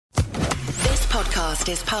podcast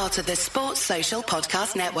is part of the Sports Social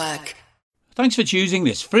Podcast Network. Thanks for choosing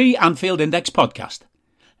this free Anfield Index podcast.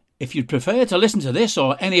 If you'd prefer to listen to this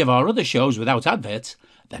or any of our other shows without adverts,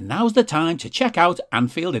 then now's the time to check out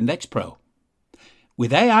Anfield Index Pro.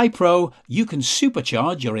 With AI Pro, you can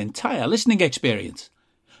supercharge your entire listening experience.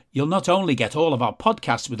 You'll not only get all of our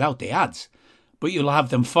podcasts without the ads, but you'll have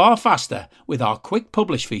them far faster with our quick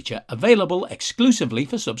publish feature available exclusively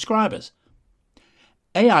for subscribers.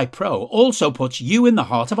 AI Pro also puts you in the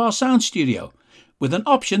heart of our sound studio, with an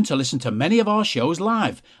option to listen to many of our shows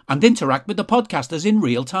live and interact with the podcasters in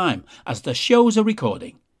real time as the shows are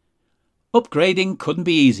recording. Upgrading couldn't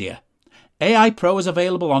be easier. AI Pro is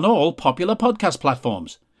available on all popular podcast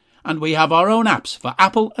platforms, and we have our own apps for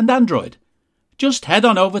Apple and Android. Just head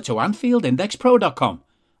on over to AnfieldIndexPro.com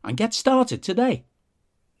and get started today.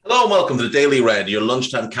 Hello and welcome to the Daily Red, your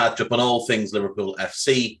lunchtime catch-up on all things Liverpool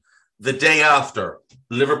FC. The day after,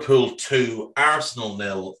 Liverpool 2, Arsenal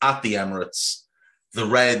 0 at the Emirates. The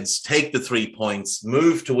Reds take the 3 points,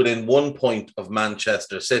 move to within 1 point of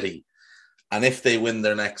Manchester City. And if they win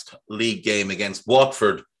their next league game against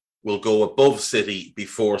Watford, will go above City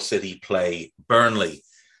before City play Burnley.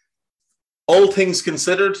 All things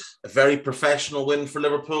considered, a very professional win for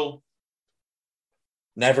Liverpool.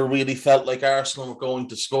 Never really felt like Arsenal were going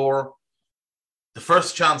to score. The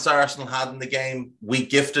first chance Arsenal had in the game, we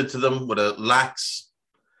gifted to them with a lax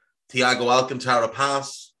Thiago Alcantara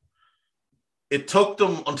pass. It took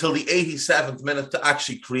them until the 87th minute to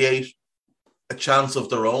actually create a chance of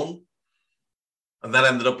their own. And that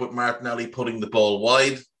ended up with Martinelli putting the ball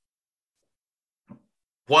wide.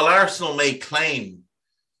 While Arsenal may claim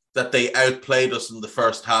that they outplayed us in the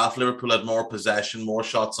first half, Liverpool had more possession, more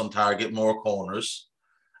shots on target, more corners,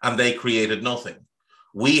 and they created nothing.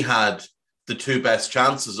 We had the two best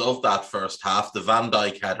chances of that first half, the Van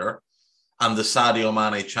Dijk header and the Sadio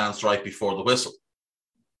Mane chance right before the whistle.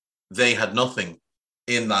 They had nothing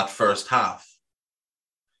in that first half.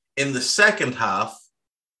 In the second half,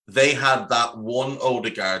 they had that one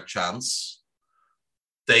Odegaard chance.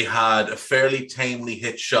 They had a fairly tamely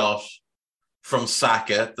hit shot from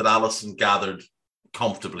Saka that Alisson gathered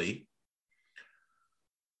comfortably.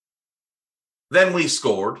 Then we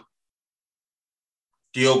scored.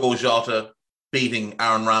 Diogo Jota beating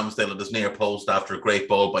Aaron Ramsdale at his near post after a great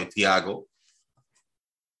ball by Thiago.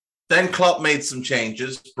 Then Klopp made some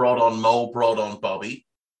changes, brought on Mo, brought on Bobby.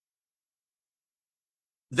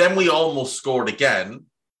 Then we almost scored again.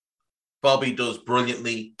 Bobby does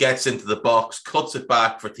brilliantly, gets into the box, cuts it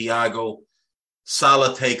back for Thiago.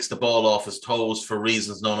 Salah takes the ball off his toes for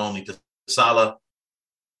reasons known only to Salah.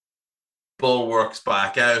 Ball works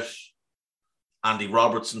back out. Andy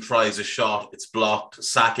Robertson tries a shot. It's blocked.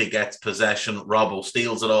 Saka gets possession. Robbo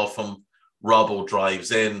steals it off him. Robbo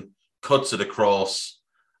drives in, cuts it across,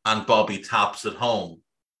 and Bobby taps it home.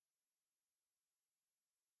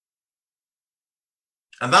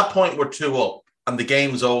 At that point, we're 2 up, and the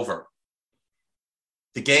game's over.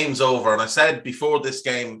 The game's over. And I said before this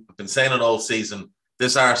game, I've been saying it all season,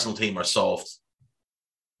 this Arsenal team are soft.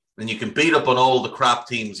 And you can beat up on all the crap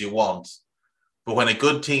teams you want. But when a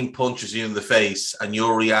good team punches you in the face and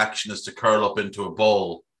your reaction is to curl up into a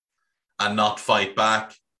ball and not fight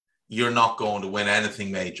back, you're not going to win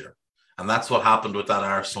anything major. And that's what happened with that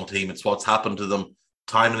Arsenal team. It's what's happened to them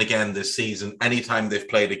time and again this season. Anytime they've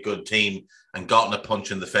played a good team and gotten a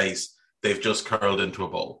punch in the face, they've just curled into a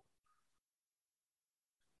ball.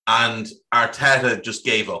 And Arteta just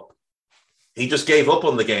gave up. He just gave up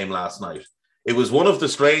on the game last night. It was one of the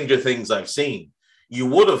stranger things I've seen. You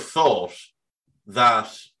would have thought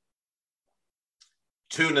that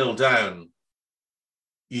 2-0 down,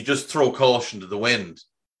 you just throw caution to the wind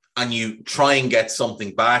and you try and get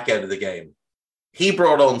something back out of the game. He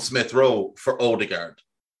brought on Smith Rowe for Odegaard.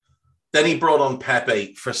 Then he brought on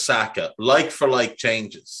Pepe for Saka, like for like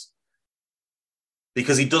changes,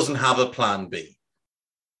 because he doesn't have a plan B.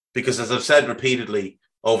 Because as I've said repeatedly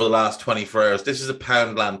over the last 24 hours, this is a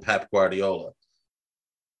Poundland Pep Guardiola.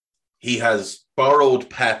 He has borrowed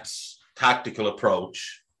Pep's tactical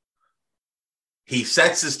approach. He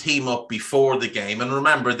sets his team up before the game. And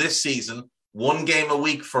remember, this season, 1 game a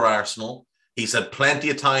week for Arsenal. He's had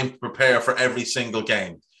plenty of time to prepare for every single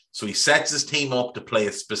game. So he sets his team up to play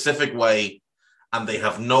a specific way, and they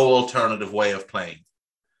have no alternative way of playing.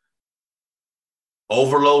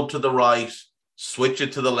 Overload to the right, switch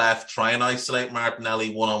it to the left, try and isolate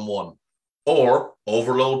Martinelli one-on-one. Or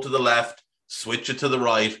overload to the left, switch it to the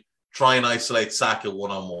right, try and isolate Saka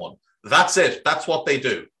one-on-one. That's it. That's what they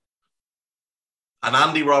do. And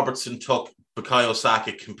Andy Robertson took Bukayo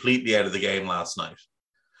Saka completely out of the game last night.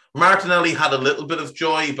 Martinelli had a little bit of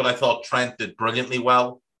joy, but I thought Trent did brilliantly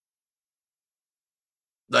well.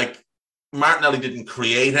 Like, Martinelli didn't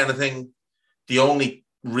create anything. The only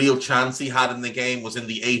real chance he had in the game was in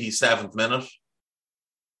the 87th minute.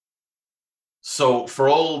 So for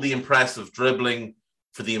all the impressive dribbling,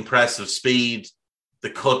 for the impressive speed, the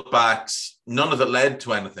cutbacks, none of it led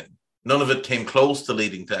to anything. None of it came close to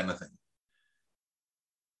leading to anything.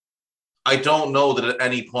 I don't know that at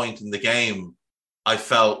any point in the game I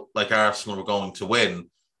felt like Arsenal were going to win.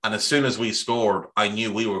 And as soon as we scored, I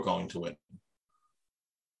knew we were going to win.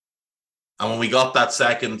 And when we got that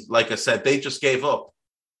second, like I said, they just gave up.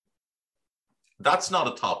 That's not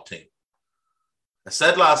a top team. I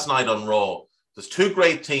said last night on Raw, there's two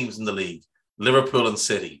great teams in the league, Liverpool and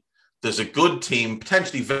City. There's a good team,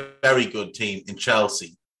 potentially very good team in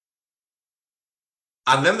Chelsea.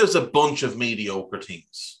 And then there's a bunch of mediocre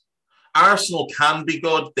teams. Arsenal can be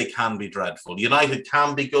good, they can be dreadful. United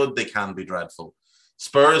can be good, they can be dreadful.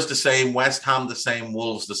 Spurs the same, West Ham the same,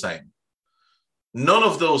 Wolves the same. None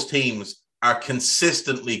of those teams are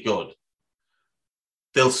consistently good.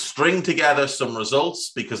 They'll string together some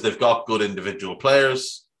results because they've got good individual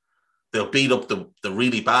players. They'll beat up the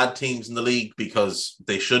really bad teams in the league because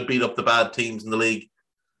they should beat up the bad teams in the league.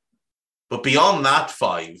 But beyond that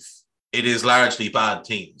 5, it is largely bad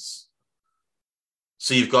teams.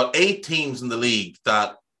 So you've got 8 teams in the league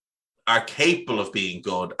that are capable of being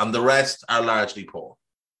good, and the rest are largely poor.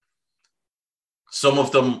 Some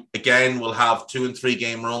of them, again, will have 2 and 3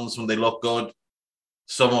 game runs when they look good.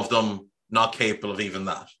 Some of them not capable of even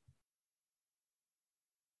that.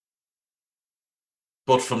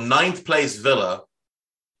 But from 9th place Villa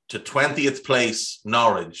to 20th place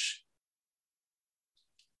Norwich,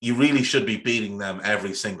 you really should be beating them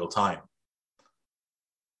every single time.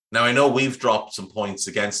 Now, I know we've dropped some points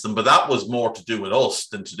against them, but that was more to do with us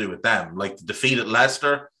than to do with them. Like the defeat at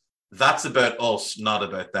Leicester, that's about us, not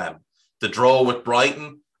about them. The draw with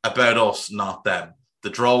Brighton, about us, not them. The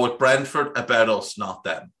draw with Brentford, about us, not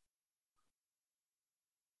them.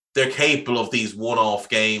 They're capable of these one-off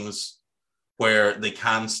games where they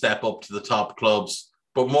can step up to the top clubs,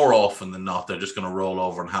 but more often than not, they're just going to roll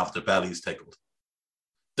over and have their bellies tickled.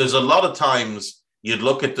 There's a lot of times you'd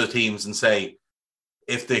look at the teams and say,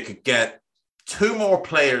 if they could get 2 more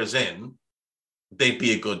players in, they'd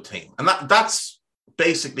be a good team. And that's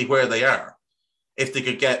basically where they are. If they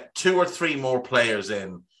could get 2 or 3 more players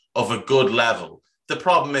in of a good level, the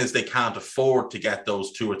problem is they can't afford to get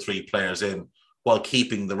those 2 or 3 players in while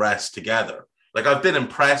keeping the rest together. Like, I've been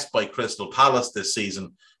impressed by Crystal Palace this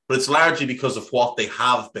season, but it's largely because of what they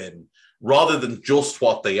have been, rather than just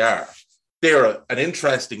what they are. They're an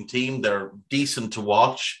interesting team. They're decent to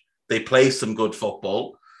watch. They play some good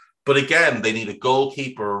football. But again, they need a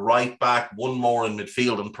goalkeeper, a right back, 1 more in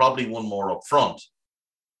midfield, and probably 1 more up front.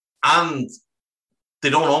 And they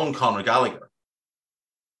don't own Conor Gallagher.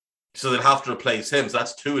 So they'll have to replace him. So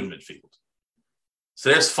that's 2 in midfield. So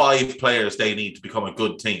there's 5 players they need to become a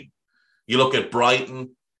good team. You look at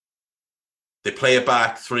Brighton, they play a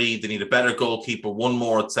back 3. They need a better goalkeeper, 1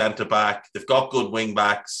 more at centre-back. They've got good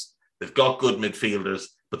wing-backs. They've got good midfielders,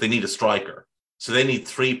 but they need a striker. So they need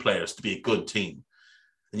 3 players to be a good team.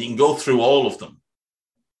 And you can go through all of them.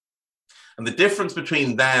 And the difference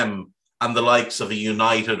between them and the likes of a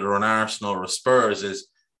United or an Arsenal or a Spurs is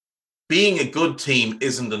being a good team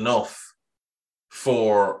isn't enough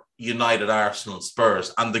for United, Arsenal, and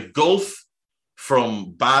Spurs. And the gulf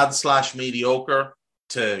from bad/mediocre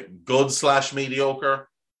to good/mediocre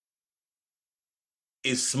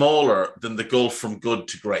is smaller than the gulf from good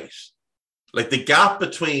to great. Like, the gap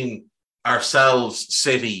between ourselves,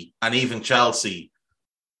 City, and even Chelsea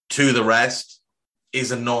to the rest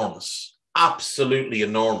is enormous. Absolutely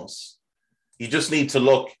enormous. You just need to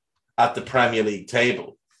look at the Premier League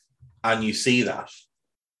table and you see that.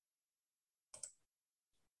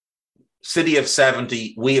 City have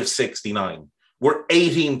 70, we have 69. We're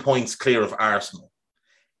 18 points clear of Arsenal.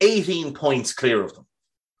 18 points clear of them.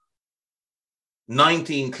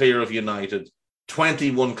 19 clear of United.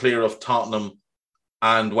 21 clear of Tottenham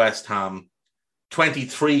and West Ham.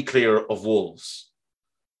 23 clear of Wolves.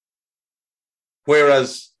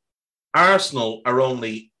 Whereas Arsenal are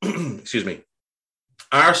only,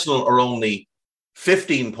 Arsenal are only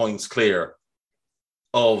 15 points clear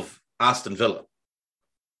of Aston Villa.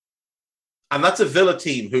 And that's a Villa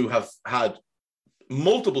team who have had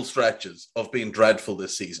multiple stretches of being dreadful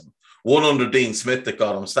this season. 1 under Dean Smith that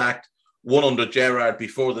got him sacked. 1 under Gerrard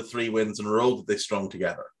before the 3 wins in a row that they strung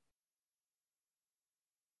together.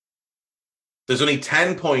 There's only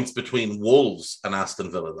 10 points between Wolves and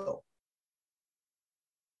Aston Villa, though.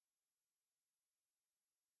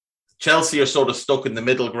 Chelsea are sort of stuck in the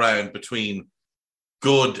middle ground between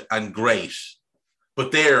good and great.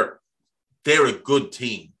 But they're They're a good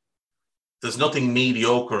team. There's nothing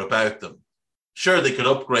mediocre about them. Sure, they could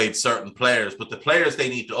upgrade certain players, but the players they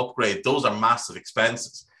need to upgrade, those are massive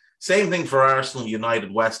expenses. Same thing for Arsenal,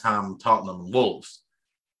 United, West Ham, Tottenham, and Wolves.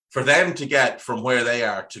 For them to get from where they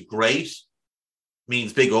are to great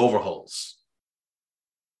means big overhauls.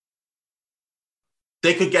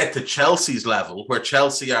 They could get to Chelsea's level, where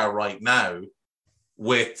Chelsea are right now,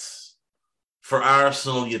 with, for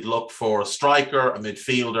Arsenal, you'd look for a striker, a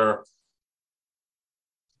midfielder.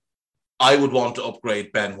 I would want to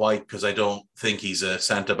upgrade Ben White because I don't think he's a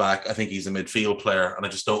centre-back. I think he's a midfield player, and I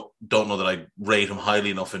just don't know that I rate him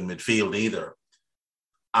highly enough in midfield either.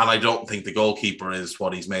 And I don't think the goalkeeper is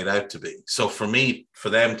what he's made out to be. So for me, for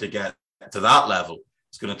them to get to that level,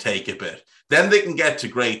 it's going to take a bit. Then they can get to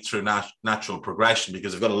great through natural progression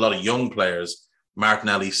because they've got a lot of young players,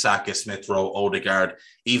 Martinelli, Saka, Smith Rowe, Odegaard,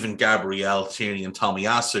 even Gabriel, Tierney and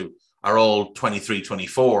Tomiyasu are all 23,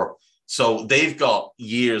 24. So they've got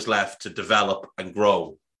years left to develop and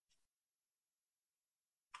grow.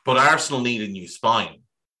 But Arsenal need a new spine.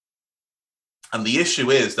 And the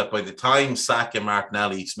issue is that by the time Saka,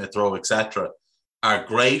 Martinelli, Smith Rowe, etc. are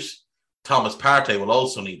great, Thomas Partey will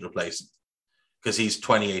also need replacing because he's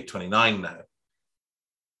 28, 29 now.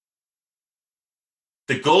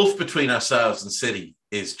 The gulf between ourselves and City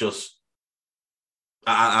is just,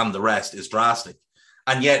 and the rest is drastic.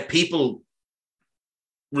 And yet people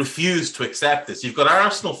refuse to accept this. You've got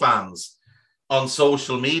Arsenal fans on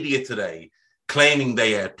social media today claiming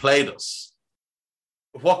they outplayed us.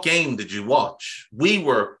 What game did you watch? We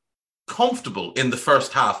were comfortable in the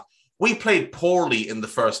first half. We played poorly in the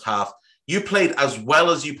first half. You played as well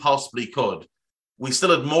as you possibly could. We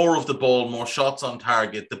still had more of the ball, more shots on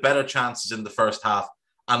target, the better chances in the first half,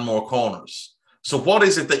 and more corners. So what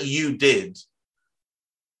is it that you did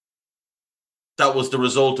that was the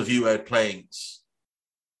result of you outplaying us?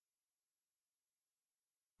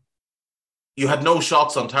 You had no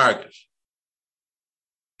shots on target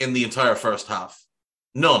in the entire first half.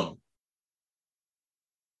 None.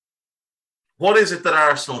 What is it that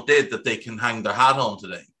Arsenal did that they can hang their hat on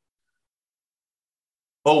today?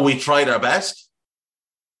 Oh, we tried our best?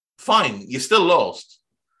 Fine, you still lost.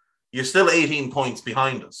 You're still 18 points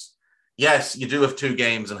behind us. Yes, you do have 2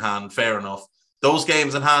 games in hand, fair enough. Those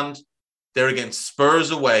games in hand, they're against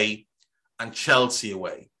Spurs away and Chelsea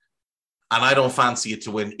away. And I don't fancy you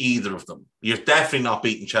to win either of them. You're definitely not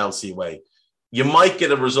beating Chelsea away. You might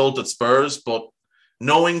get a result at Spurs, but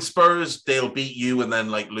knowing Spurs, they'll beat you and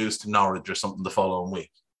then lose to Norwich or something the following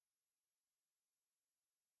week.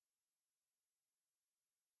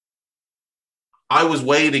 I was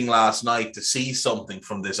waiting last night to see something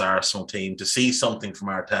from this Arsenal team, to see something from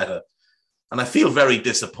Arteta. And I feel very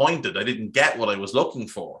disappointed. I didn't get what I was looking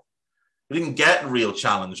for. We didn't get a real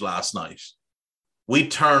challenge last night. We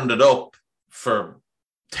turned it up for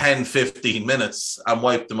 10, 15 minutes and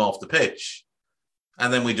wiped them off the pitch.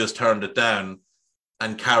 And then we just turned it down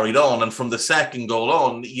and carried on. And from the second goal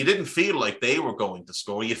on, you didn't feel like they were going to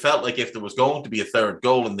score. You felt like if there was going to be a third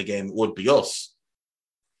goal in the game, it would be us.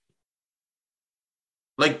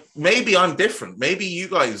 Maybe I'm different. Maybe you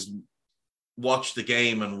guys watched the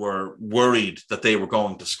game and were worried that they were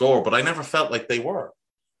going to score, but I never felt like they were.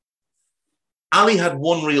 Ali had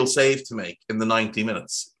one real save to make in the 90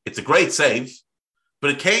 minutes. It's a great save,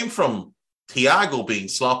 but it came from Thiago being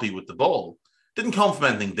sloppy with the ball. It didn't come from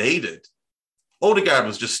anything they did. Odegaard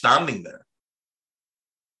was just standing there.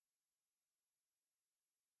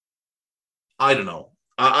 I don't know.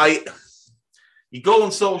 You go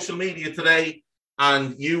on social media today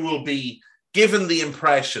and you will be given the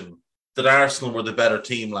impression that Arsenal were the better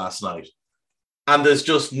team last night. And there's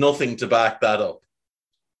just nothing to back that up.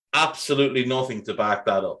 Absolutely nothing to back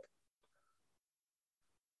that up.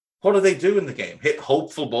 What do they do in the game? Hit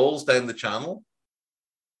hopeful balls down the channel?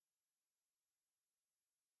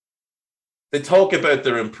 They talk about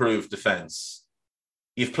their improved defence.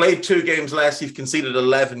 You've played 2 games less, you've conceded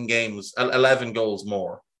 11 goals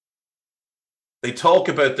more. They talk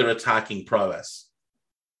about their attacking prowess.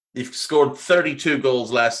 You've scored 32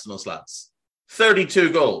 goals less than us, lads. 32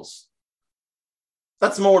 goals.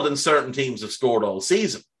 That's more than certain teams have scored all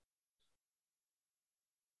season.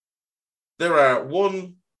 There are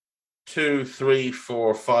 1, 2, 3,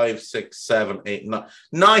 4, 5, 6, 7, 8,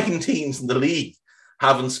 9 teams in the league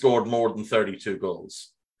haven't scored more than 32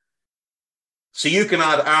 goals. So you can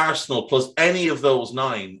add Arsenal plus any of those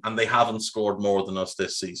 9 and they haven't scored more than us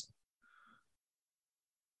this season.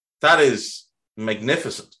 That is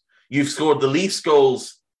magnificent. You've scored the least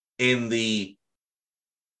goals in the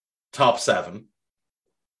top 7.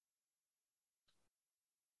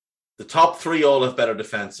 The top 3 all have better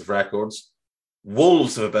defensive records.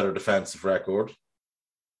 Wolves have a better defensive record.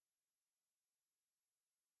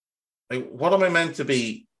 Like, what am I meant to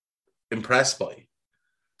be impressed by?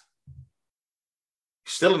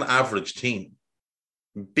 Still an average team.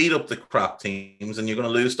 Beat up the crap teams and you're going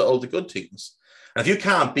to lose to all the good teams. And if you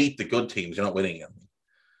can't beat the good teams, you're not winning anything.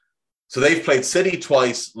 So they've played City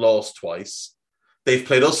twice, lost twice. They've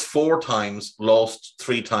played us 4 times, lost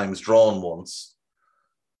 3 times, drawn once.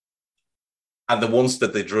 And the ones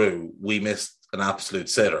that they drew, we missed an absolute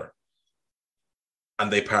sitter.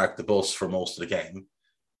 And they parked the bus for most of the game.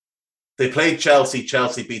 They played Chelsea.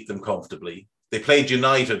 Chelsea beat them comfortably. They played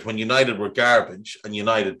United when United were garbage and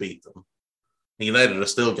United beat them. And United are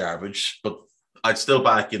still garbage, but I'd still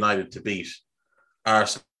back United to beat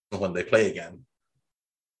Arsenal when they play again.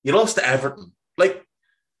 You lost to Everton. Like,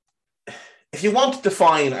 if you want to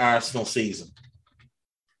define Arsenal season,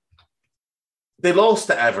 they lost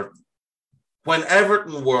to Everton when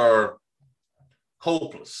Everton were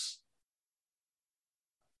hopeless.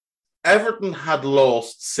 Everton had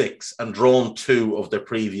lost 6 and drawn 2 of their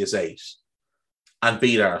previous 8 and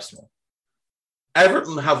beat Arsenal.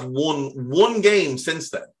 Everton have won 1 game since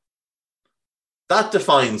then. That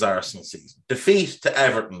defines Arsenal season. Defeat to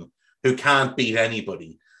Everton, who can't beat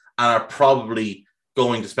anybody and are probably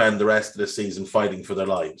going to spend the rest of the season fighting for their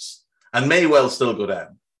lives and may well still go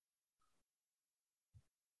down.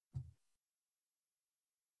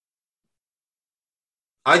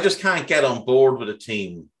 I just can't get on board with a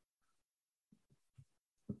team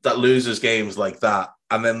that loses games like that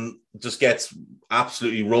and then just gets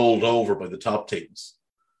absolutely rolled over by the top teams.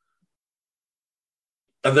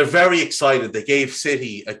 And they're very excited. They gave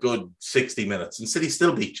City a good 60 minutes and City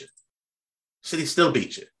still beat you. City still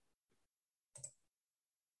beat you.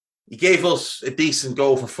 You gave us a decent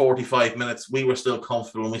goal for 45 minutes. We were still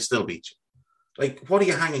comfortable and we still beat you. Like, what are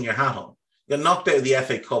you hanging your hat on? You got knocked out of the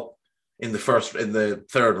FA Cup in the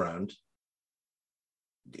third round.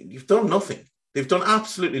 You've done nothing. They've done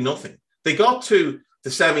absolutely nothing. They got to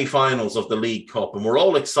the semi-finals of the League Cup and we're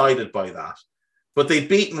all excited by that. But they've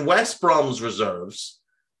beaten West Brom's reserves,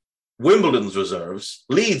 Wimbledon's reserves,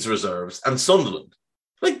 Leeds reserves, and Sunderland.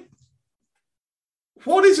 Like,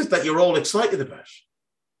 what is it that you're all excited about?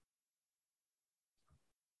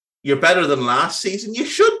 You're better than last season? You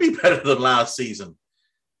should be better than last season.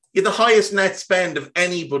 You're the highest net spend of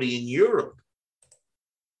anybody in Europe.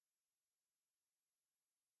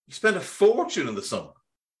 You spent a fortune in the summer.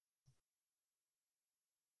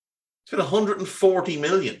 It's been 140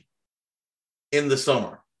 million in the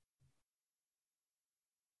summer.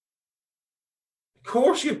 Of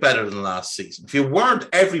course you're better than last season. If you weren't,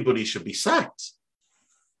 everybody should be sacked.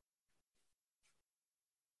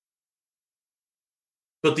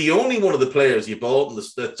 But the only one of the players you bought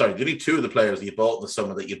the only 2 of the players you bought in the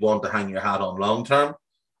summer that you'd want to hang your hat on long term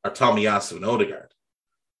are Tomiyasu and Odegaard.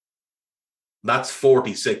 That's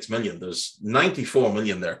 46 million. There's 94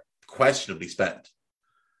 million there, questionably spent.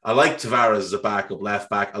 I like Tavares as a backup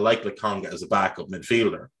left back. I like Lokonga as a backup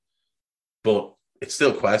midfielder, but it's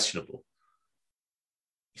still questionable.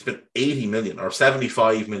 He spent 80 million or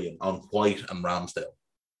 75 million on White and Ramsdale.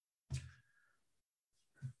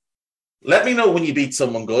 Let me know when you beat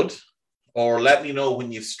someone good, or let me know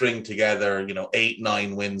when you string together, 8,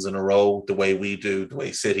 9 wins in a row, the way we do, the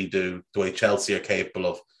way City do, the way Chelsea are capable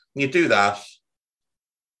of. When you do that,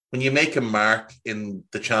 when you make a mark in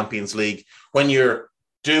the Champions League, when you're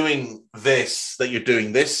doing this, that you're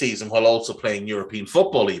doing this season while also playing European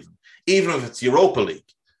football even if it's Europa League,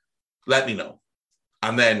 let me know.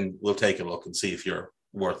 And then we'll take a look and see if you're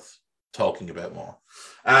worth talking about more.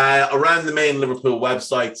 Around the main Liverpool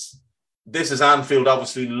websites, this is Anfield,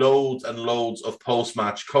 obviously loads and loads of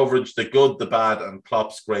post-match coverage, the good, the bad, and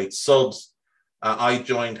Klopp's great subs. I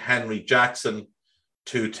joined Henry Jackson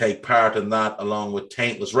to take part in that along with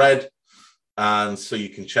Taintless Red. And so you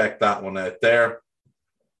can check that one out there.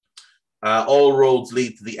 All roads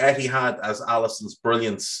lead to the Etihad as Alisson's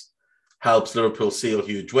brilliance helps Liverpool seal a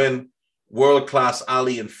huge win. World-class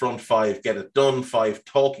Ali in front 5 get it done. 5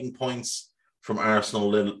 talking points from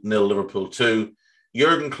Arsenal 0, Liverpool 2.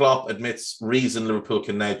 Jurgen Klopp admits reason Liverpool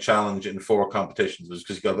can now challenge in 4 competitions is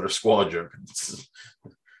because you got a better squad, Jurgen. It's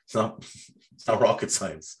not rocket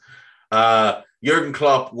science. Jurgen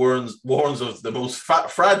Klopp warns of the most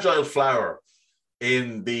fragile flower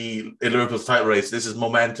in Liverpool's title race. This is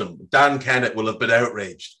momentum. Dan Kennett will have been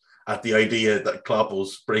outraged at the idea that Klopp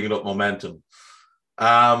was bringing up momentum.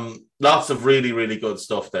 Lots of really, really good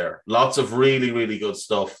stuff there. Lots of really, really good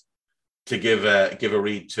stuff to give a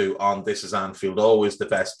read to on This Is Anfield, always the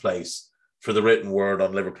best place for the written word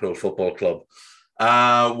on Liverpool Football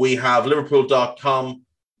Club. We have Liverpool.com.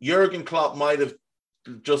 Jurgen Klopp might have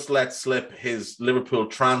just let slip his Liverpool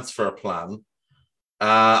transfer plan.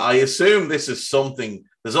 I assume this is something.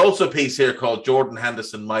 There's also a piece here called Jordan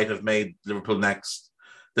Henderson might have made Liverpool the next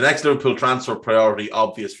Liverpool transfer priority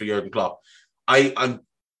obvious for Jurgen Klopp. I'm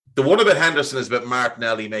the one about Henderson is about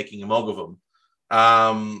Martinelli making a mug of him.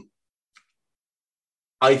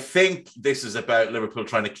 I think this is about Liverpool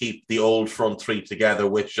trying to keep the old front three together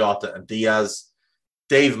with Jota and Diaz.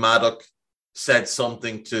 Dave Maddock said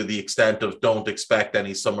something to the extent of don't expect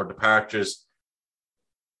any summer departures.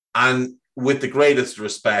 And with the greatest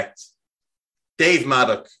respect, Dave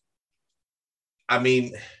Maddock, I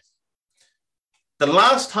mean, the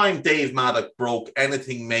last time Dave Maddock broke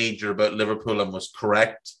anything major about Liverpool and was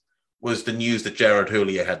correct was the news that Gerard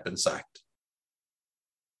Houllier had been sacked.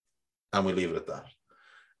 And we leave it at that.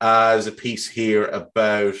 There's a piece here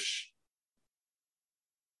about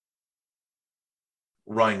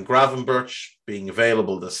Ryan Gravenberch being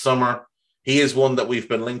available this summer. He is one that we've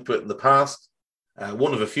been linked with in the past.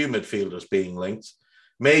 One of a few midfielders being linked.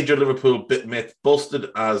 Major Liverpool myth busted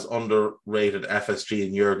as underrated FSG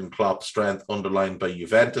and Jurgen Klopp's strength underlined by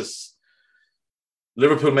Juventus.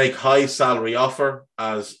 Liverpool make high salary offer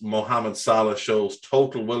as Mohamed Salah shows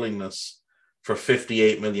total willingness for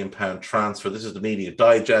 £58 million transfer. This is the Media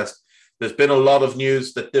Digest. There's been a lot of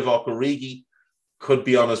news that Divock Origi could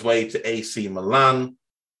be on his way to AC Milan.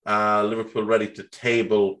 Liverpool ready to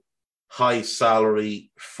table high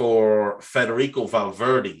salary for Federico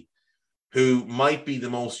Valverde, who might be the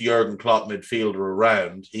most Jurgen Klopp midfielder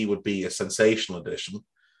around. He would be a sensational addition.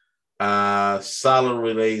 Salah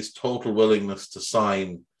relays total willingness to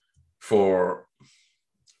sign for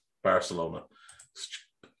Barcelona.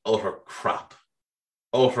 Utter crap.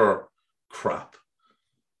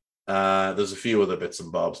 There's a few other bits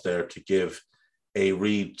and bobs there to give a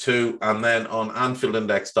read to. And then on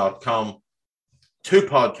AnfieldIndex.com, 2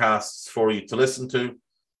 podcasts for you to listen to.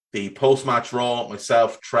 The Post-Match Raw,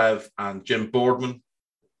 myself, Trev, and Jim Boardman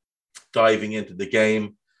diving into the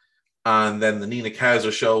game. And then the Nina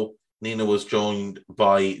Kauser Show. Nina was joined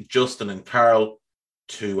by Justin and Carl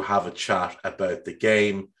to have a chat about the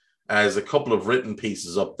game. There's a couple of written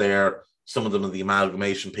pieces up there. Some of them are the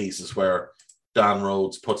amalgamation pieces where Dan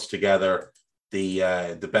Rhodes puts together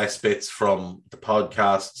the best bits from the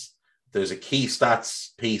podcasts. There's a key stats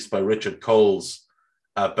piece by Richard Coles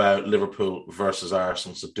about Liverpool versus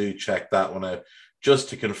Arsenal, so do check that one out. Just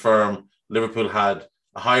to confirm, Liverpool had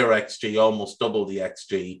a higher XG, almost double the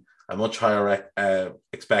XG, a much higher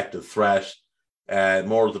expected threat,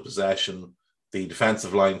 more of the possession. The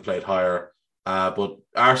defensive line played higher, but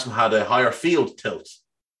Arsenal had a higher field tilt,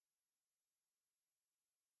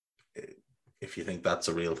 if you think that's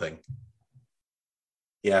a real thing.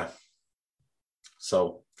 Yeah.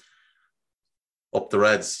 So, up the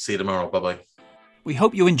Reds. See you tomorrow. Bye-bye. We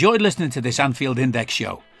hope you enjoyed listening to this Anfield Index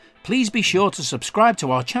show. Please be sure to subscribe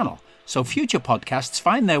to our channel so future podcasts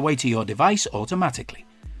find their way to your device automatically.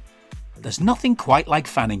 There's nothing quite like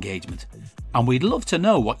fan engagement, and we'd love to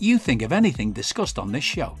know what you think of anything discussed on this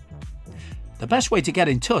show. The best way to get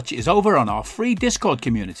in touch is over on our free Discord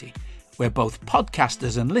community, where both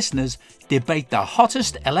podcasters and listeners debate the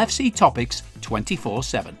hottest LFC topics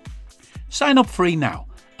 24/7. Sign up free now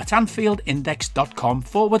at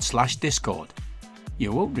AnfieldIndex.com/Discord.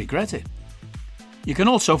 You won't regret it. You can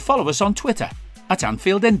also follow us on Twitter at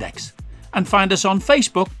Anfield Index and find us on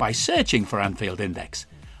Facebook by searching for Anfield Index.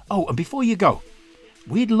 Oh, and before you go,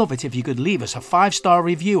 we'd love it if you could leave us a 5-star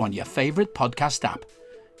review on your favourite podcast app.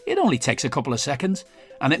 It only takes a couple of seconds,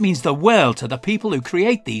 and it means the world to the people who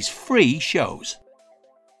create these free shows.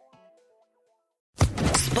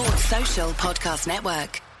 Sports Social Podcast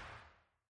Network.